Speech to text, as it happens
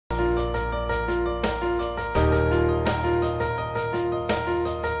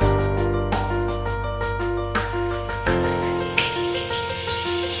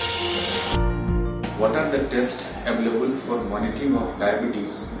tests available for monitoring of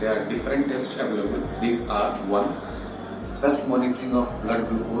diabetes. There are different tests available. These are: 1. Self-monitoring of blood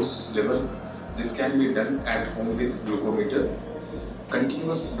glucose level. This can be done at home with glucometer.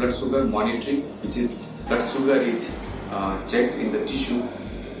 Continuous blood sugar monitoring, which is blood sugar is checked in the tissue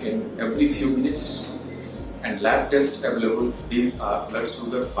in every few minutes. And lab tests available. These are blood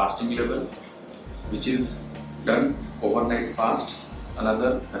sugar fasting level, which is done overnight fast.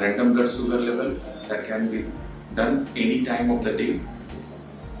 Another, random blood sugar level, that can be done any time of the day.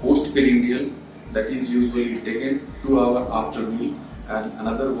 Postprandial, that is usually taken 2 hours after meal. And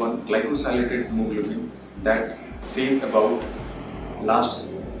another one, glycosylated hemoglobin, that says about last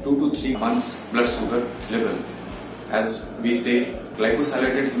 2 to 3 months blood sugar level. As we say,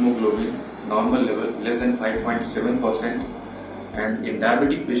 glycosylated hemoglobin normal level less than 5.7%, and in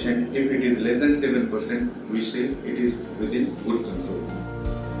diabetic patient if it is less than 7%, we say it is within good control.